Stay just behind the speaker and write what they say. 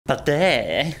But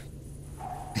there.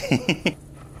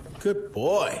 Good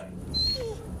boy.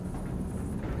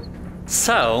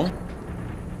 So,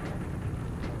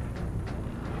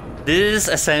 this is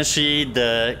essentially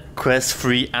the Quest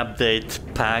 3 update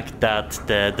pack that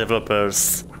the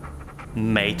developers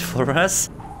made for us.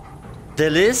 The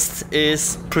list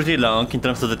is pretty long in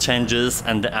terms of the changes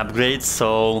and the upgrades,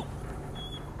 so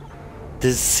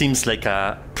this seems like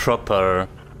a proper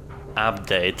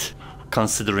update,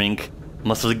 considering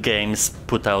most of the games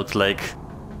put out like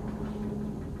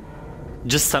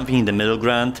just something in the middle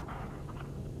ground.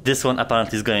 This one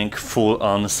apparently is going full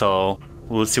on, so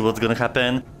we'll see what's gonna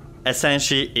happen.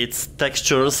 Essentially, it's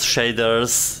textures,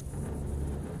 shaders,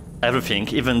 everything.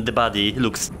 Even the body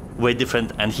looks way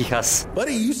different, and he has...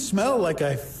 Buddy, you smell like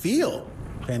I feel.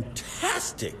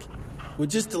 Fantastic. With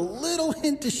just a little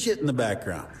hint of shit in the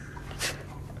background.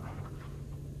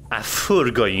 a fur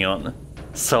going on.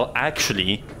 So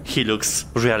actually, he looks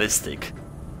realistic.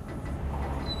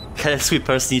 Hell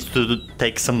Sweepers needs to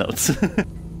take some notes.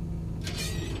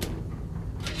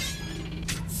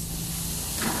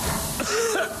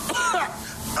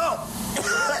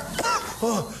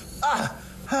 Oh,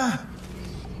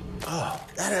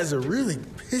 that has a really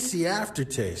pissy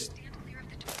aftertaste.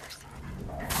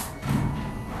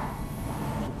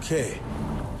 Okay,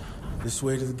 this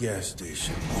way to the gas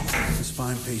station. Let's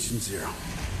find patient 0.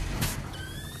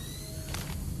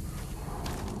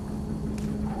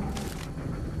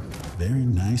 Very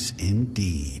nice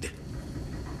indeed.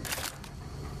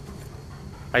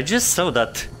 I just saw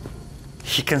that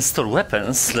he can store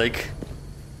weapons, like,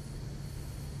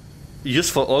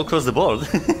 useful all across the board.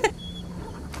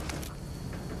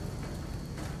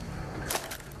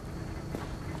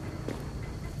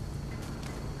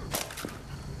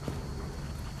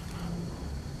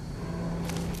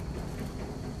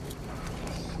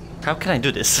 How can I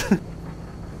do this?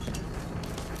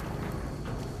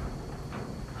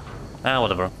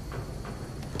 Whatever.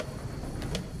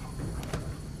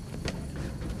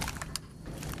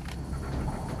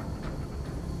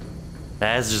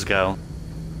 Let's just go.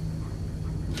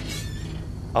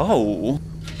 Oh.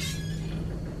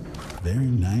 Very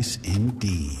nice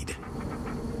indeed.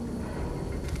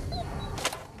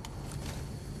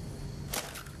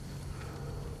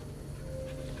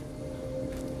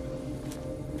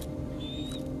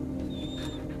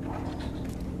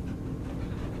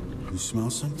 You smell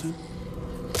something?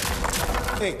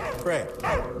 Hey, Fred,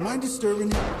 am I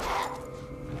disturbing you?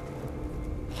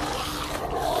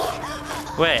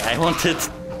 Wait, I wanted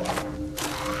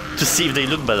to see if they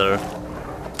look better.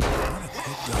 What a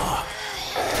good dog.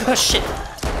 Oh shit!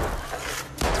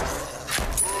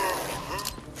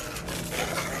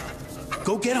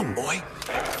 Go get him, boy.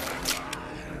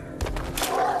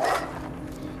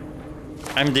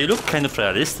 I mean, they look kind of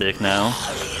realistic now.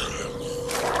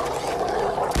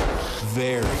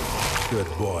 Very good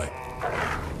boy.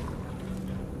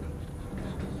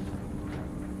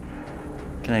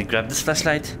 Can I grab this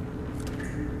flashlight?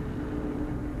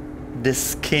 The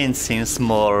skin seems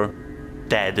more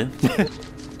dead.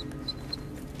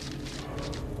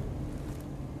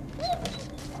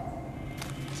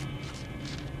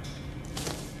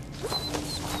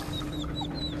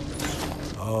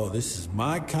 Oh, this is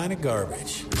my kind of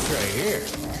garbage. It's right here.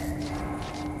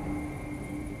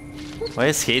 Why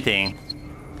is he eating?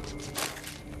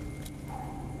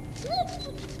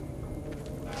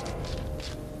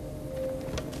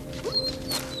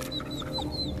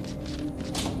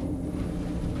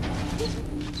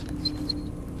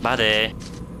 Buddy.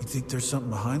 You think there's something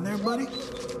behind there, buddy?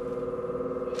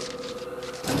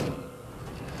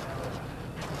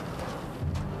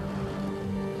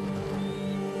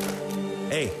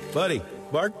 Hey, buddy,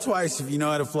 bark twice if you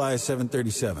know how to fly a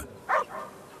 737.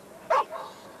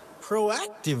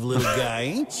 Proactive little guy,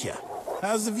 ain't ya?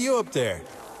 How's the view up there?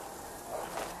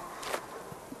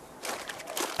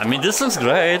 I mean, this looks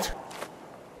great.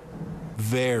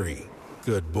 Very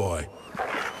good boy.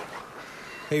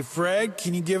 Hey, Fred,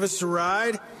 can you give us a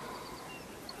ride?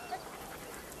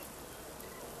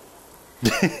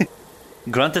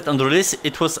 Granted, on the release,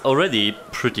 it was already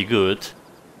pretty good.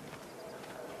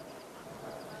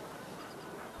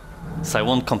 So I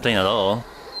won't complain at all.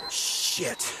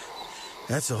 Shit.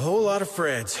 That's a whole lot of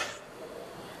Freds.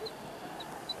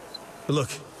 But look,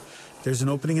 there's an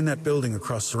opening in that building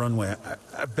across the runway.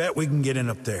 I bet we can get in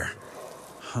up there.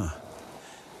 Huh.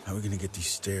 How are we gonna get these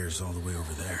stairs all the way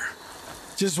over there?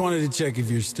 Just wanted to check if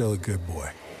you're still a good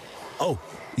boy. Oh,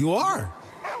 you are?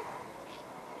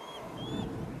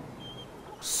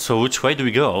 So which way do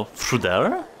we go? Through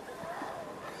there?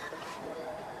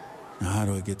 Now how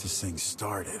do I get this thing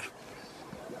started?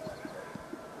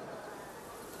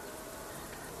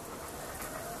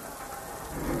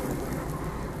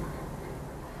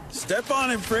 Step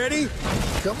on it, Freddy.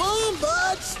 Come on,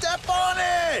 bud. Step on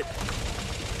it.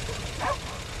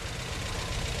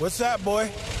 What's that, boy?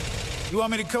 You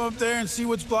want me to come up there and see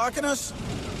what's blocking us?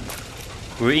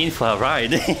 We're in for a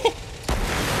ride.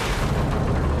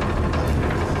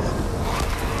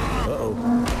 Uh-oh.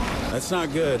 That's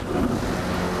not good.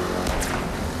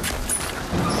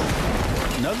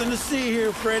 Nothing to see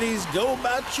here, Freddy's. Go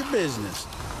about your business.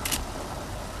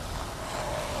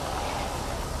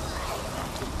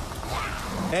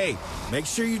 Hey, make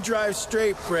sure you drive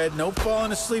straight, Fred. No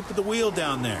falling asleep at the wheel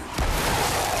down there.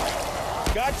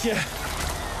 Gotcha.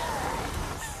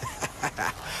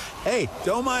 Hey,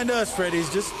 don't mind us,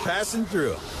 Freddy's. Just passing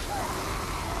through.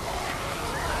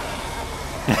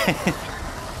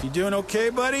 You doing okay,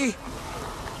 buddy?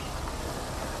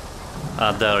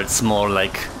 There it's more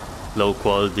like low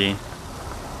quality.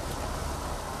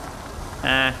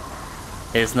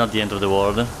 It's not the end of the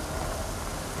world.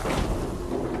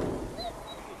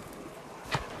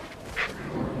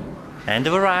 End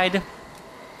of a ride.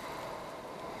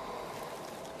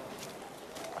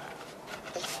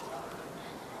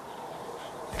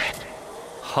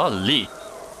 Holy.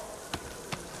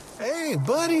 Hey,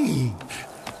 buddy.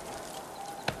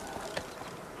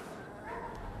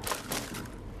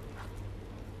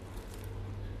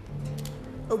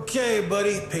 Okay,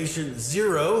 buddy. Patient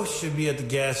 0 should be at the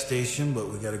gas station, but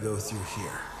we gotta go through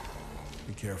here.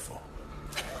 Be careful.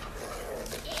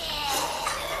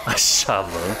 A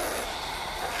shovel.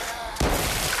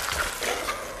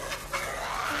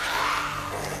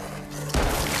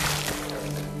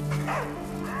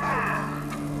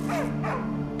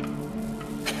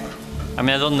 I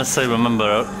mean, I don't necessarily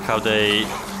remember how they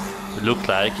look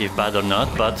like, if bad or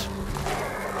not, but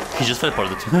he just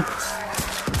teleported.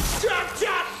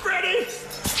 Chop, Freddy!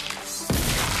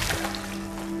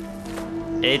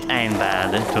 It ain't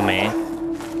bad to me.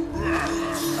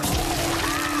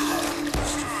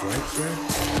 Just a flight, Fred?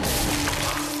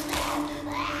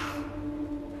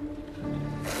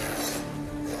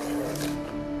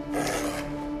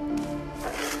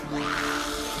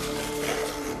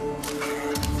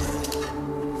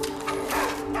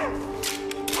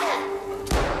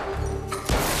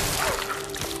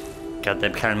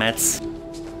 Goddamn helmets. I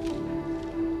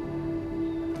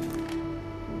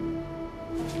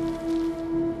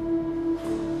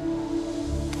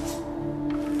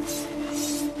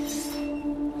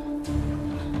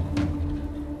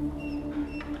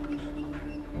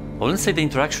wouldn't say the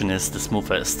interaction is the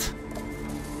smoothest,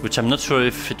 which I'm not sure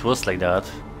if it was like that.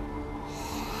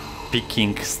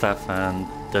 Picking stuff and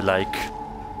the like.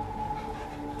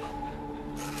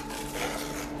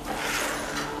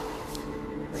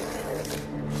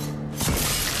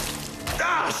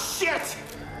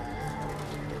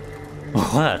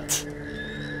 What?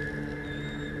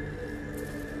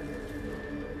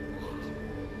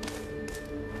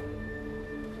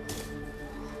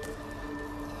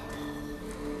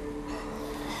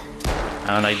 I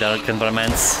don't like dark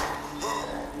environments.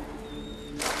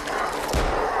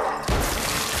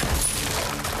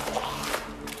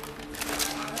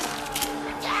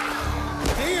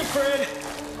 See you, Fred.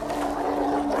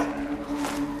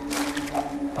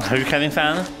 Are you having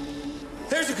fun?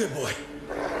 There's a good boy.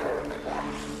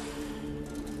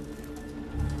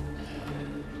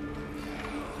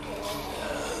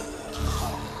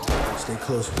 Stay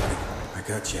close, buddy. I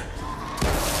got you.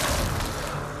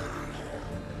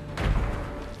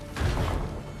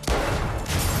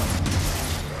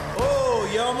 Oh,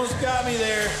 you almost got me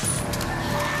there.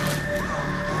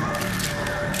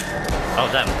 Oh,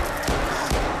 damn.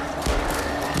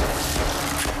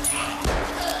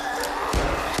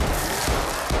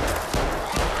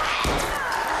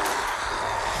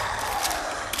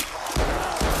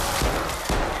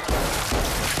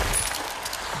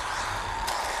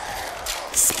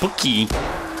 Spooky.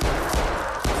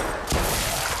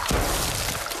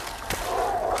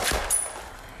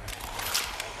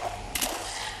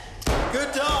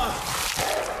 Good dog.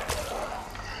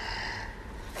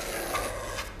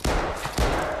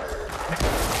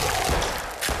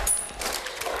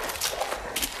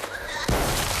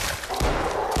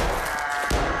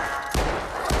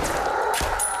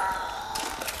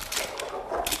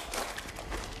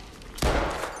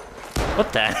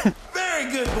 What the?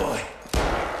 Very good boy.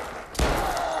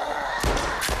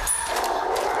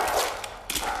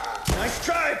 Nice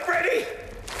try, Freddy.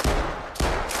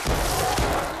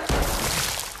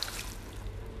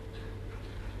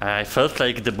 I felt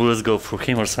like the bullets go through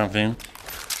him or something.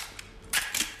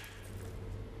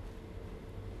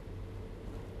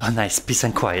 Oh, nice, peace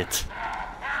and quiet.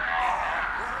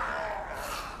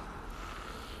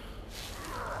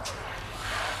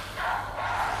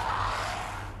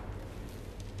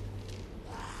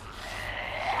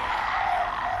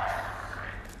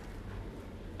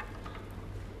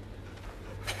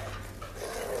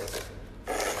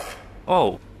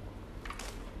 Oh.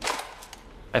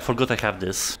 I forgot I have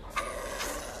this.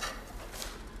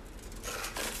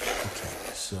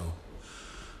 Okay, so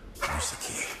where's the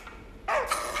key?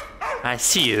 I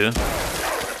see you.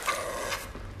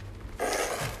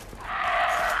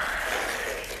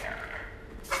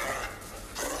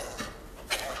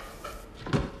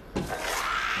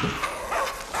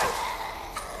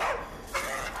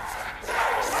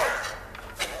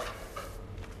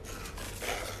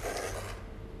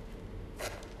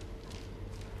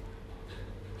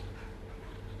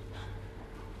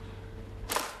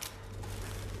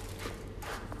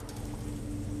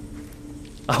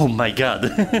 Oh my god.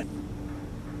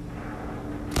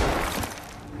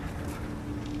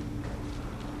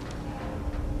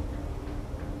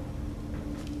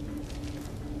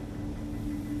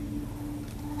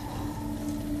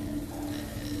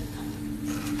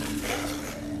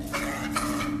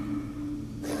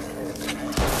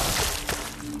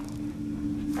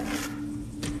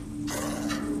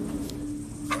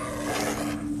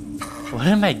 Where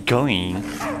am I going?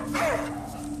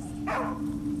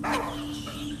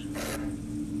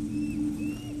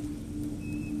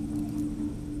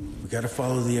 We gotta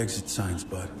follow the exit signs,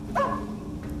 bud.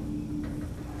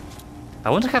 I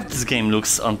wonder how this game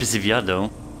looks on PC VR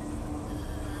though.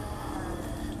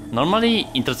 Normally,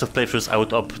 in terms of playthroughs, I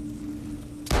would opt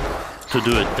to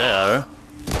do it there.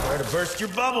 Try to burst your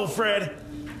bubble, Fred.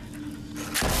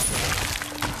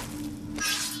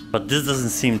 But this doesn't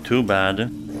seem too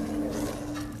bad.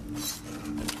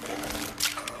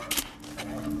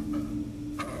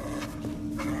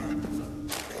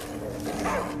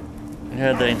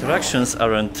 Yeah, the interactions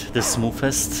aren't the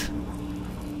smoothest.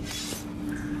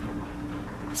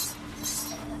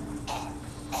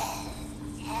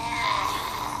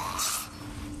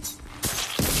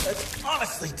 That's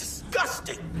honestly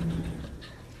disgusting.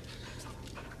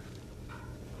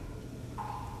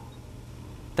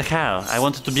 The hell, I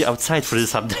wanted to be outside for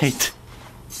this update.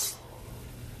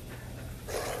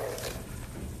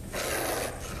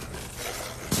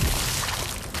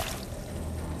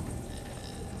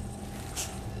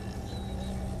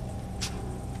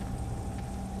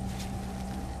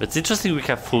 It's interesting we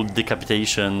have full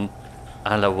decapitation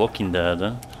a la Walking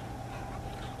Dead.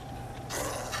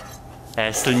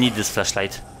 I still need this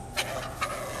flashlight.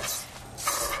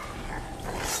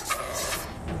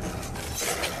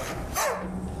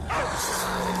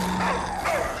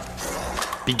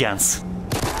 Big guns.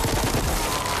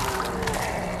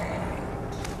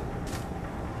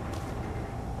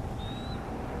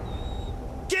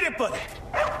 Get it, buddy.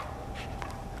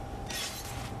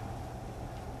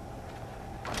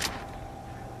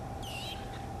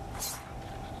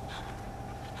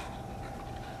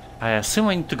 I assume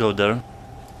I need to go there.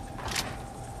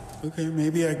 Okay,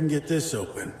 maybe I can get this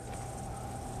open.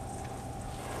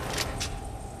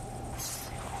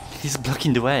 He's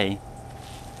blocking the way.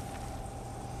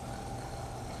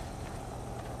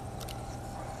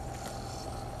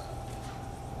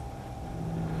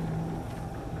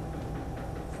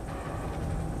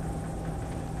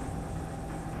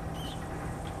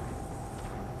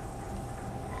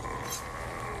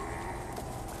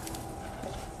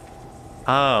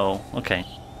 Oh, okay.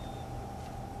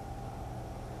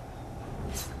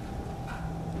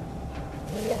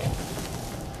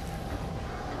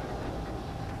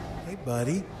 Hey,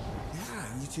 buddy.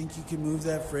 Yeah, you think you can move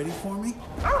that Freddy for me?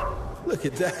 Look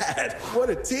at that. What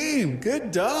a team.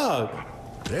 Good dog.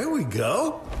 There we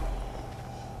go.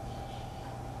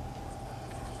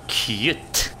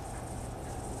 Cute.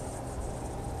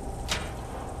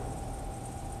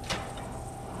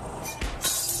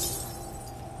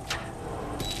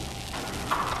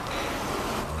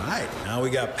 Now we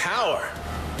got power.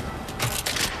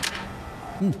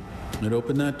 It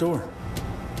opened that door.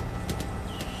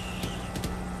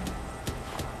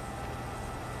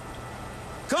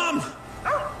 Come!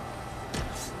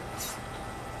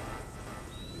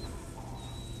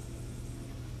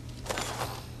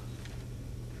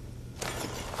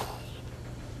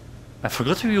 I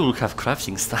forgot we will have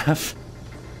crafting stuff.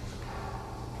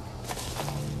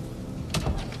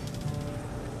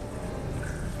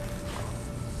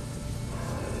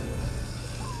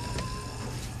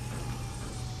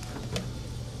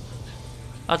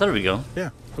 Ah, there we go. Yeah,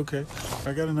 okay.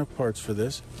 I got enough parts for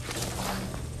this.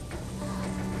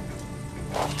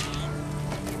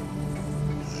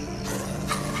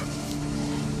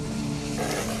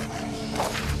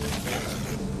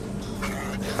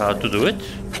 How to do it?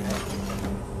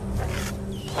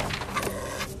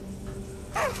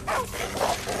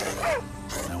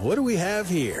 Now, what do we have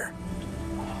here?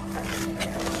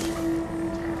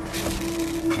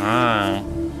 Ah.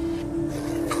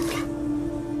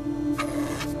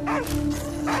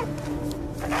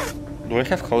 Do I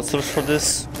have code source for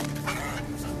this?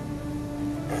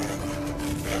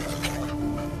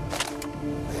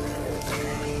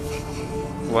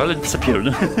 Well, it disappeared.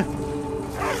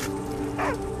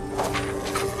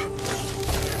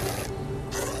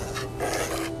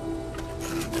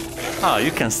 Ah,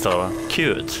 you can store.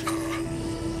 Cute.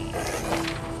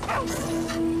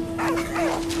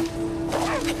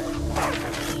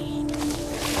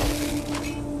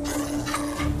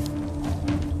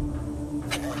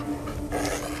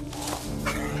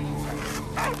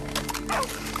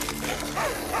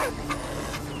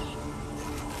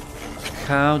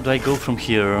 How do I go from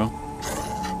here?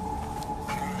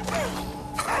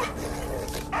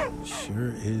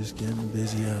 Sure is getting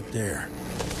busy out there.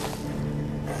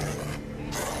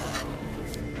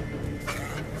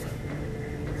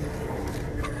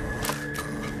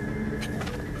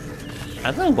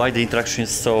 I don't know why the interaction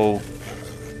is so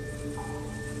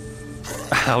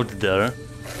out there.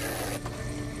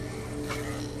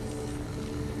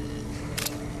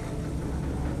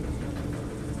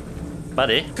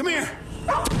 Buddy? Come here!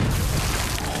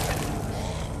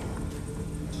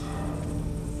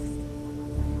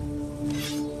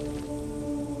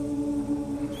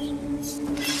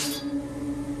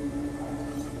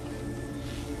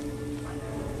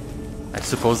 I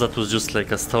suppose that was just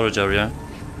like a storage area.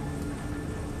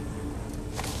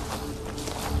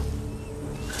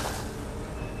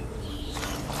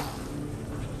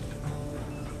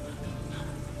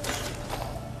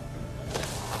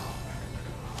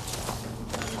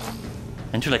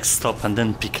 And you like stop and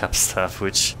then pick up stuff,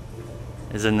 which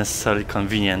isn't necessarily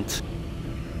convenient.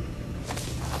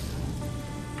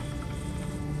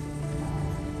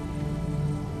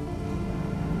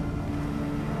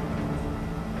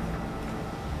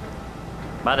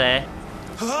 Buddy.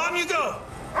 On you go!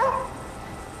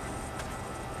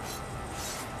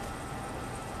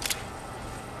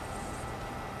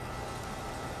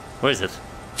 Where is it?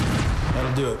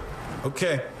 That'll do it.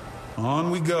 Okay,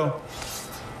 on we go.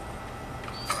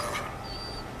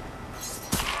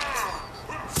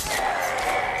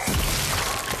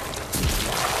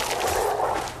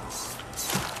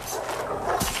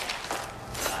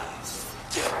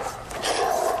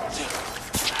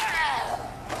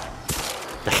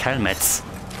 The helmets.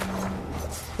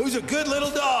 Who's a good little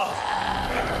dog?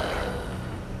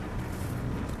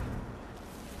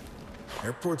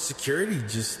 Airport security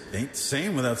just ain't the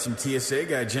same without some TSA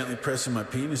guy gently pressing my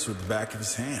penis with the back of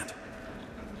his hand.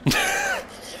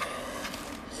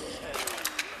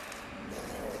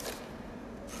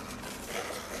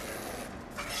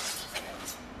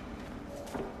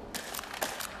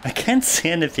 I can't see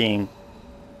anything.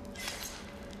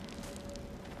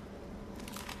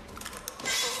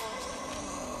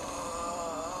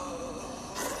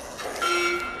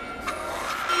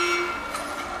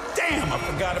 Damn, I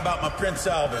forgot about my Prince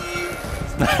Albert.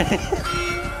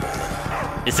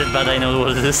 Is it bad I know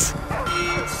what it is?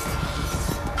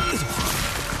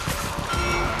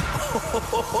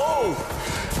 Oh,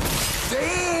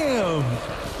 damn!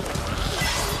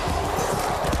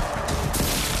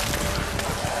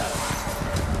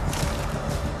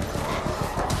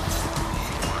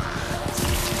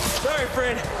 Sorry,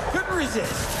 Fred. Couldn't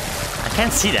resist. I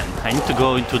can't see them. I need to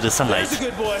go into the sunlight. That's a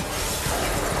good boy.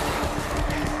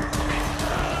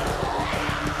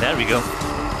 There we go.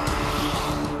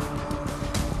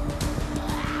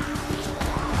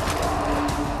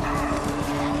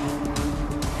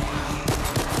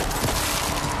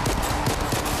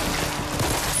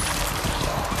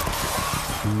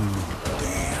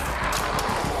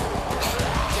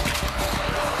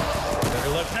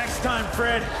 Better luck next time,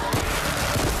 Fred.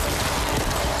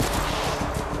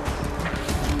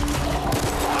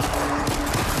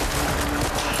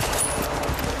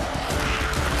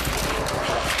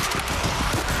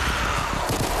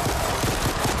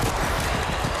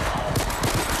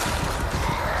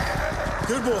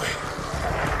 Good boy.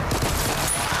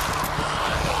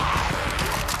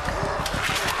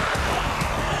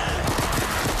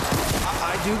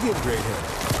 I do give great head.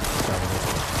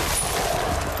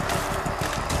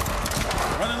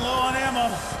 Running low on ammo.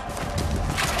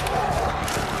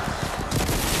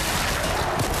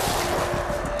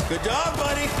 Good job,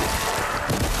 buddy.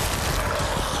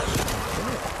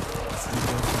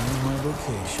 My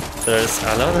location. There's a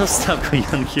lot of stuff going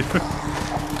on here.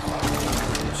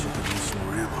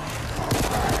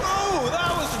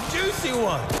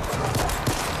 One.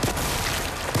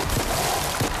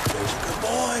 There's a good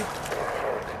boy.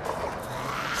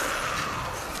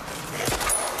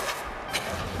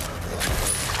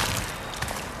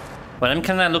 Well, I'm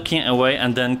kinda looking away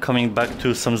and then coming back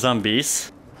to some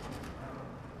zombies.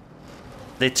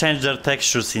 They changed their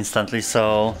textures instantly,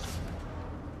 so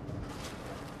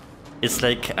It's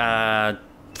like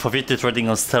forbidden trading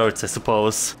on steroids, I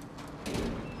suppose.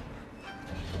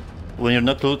 When you're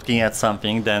not looking at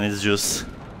something, then it's just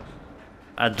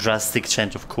a drastic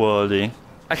change of quality.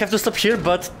 I have to stop here,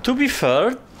 but to be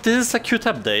fair, this is a cute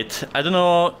update. I don't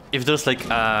know if there's like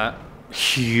a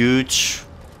huge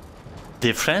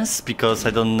difference, because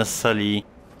I don't necessarily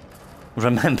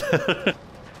remember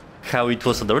how it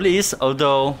was on the release,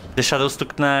 although the shadows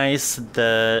look nice,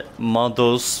 the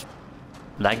models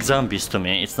like zombies to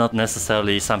me. It's not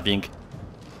necessarily something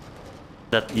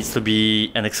that needs to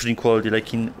be an extreme quality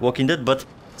like in Walking Dead, but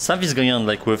something's going on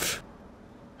like with...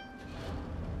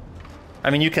 I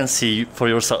mean, you can see for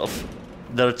yourself.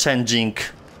 They're changing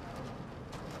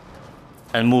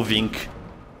and moving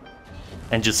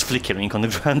and just flickering on the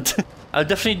ground. I'll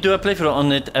definitely do a playthrough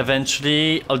on it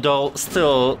eventually, although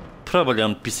still probably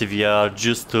on PC VR,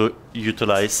 just to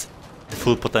utilize the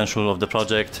full potential of the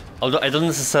project. Although I don't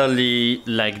necessarily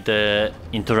like the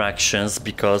interactions,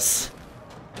 because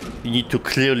you need to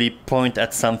clearly point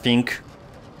at something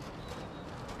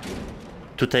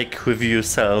to take with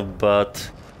yourself,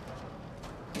 but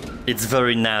it's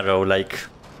very narrow, like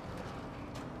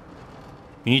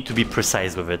you need to be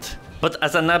precise with it. But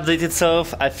as an update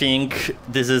itself, I think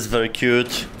this is very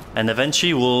cute, and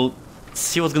eventually we'll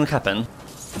see what's gonna happen.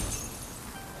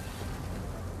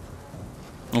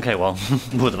 Okay, well,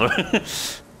 whatever.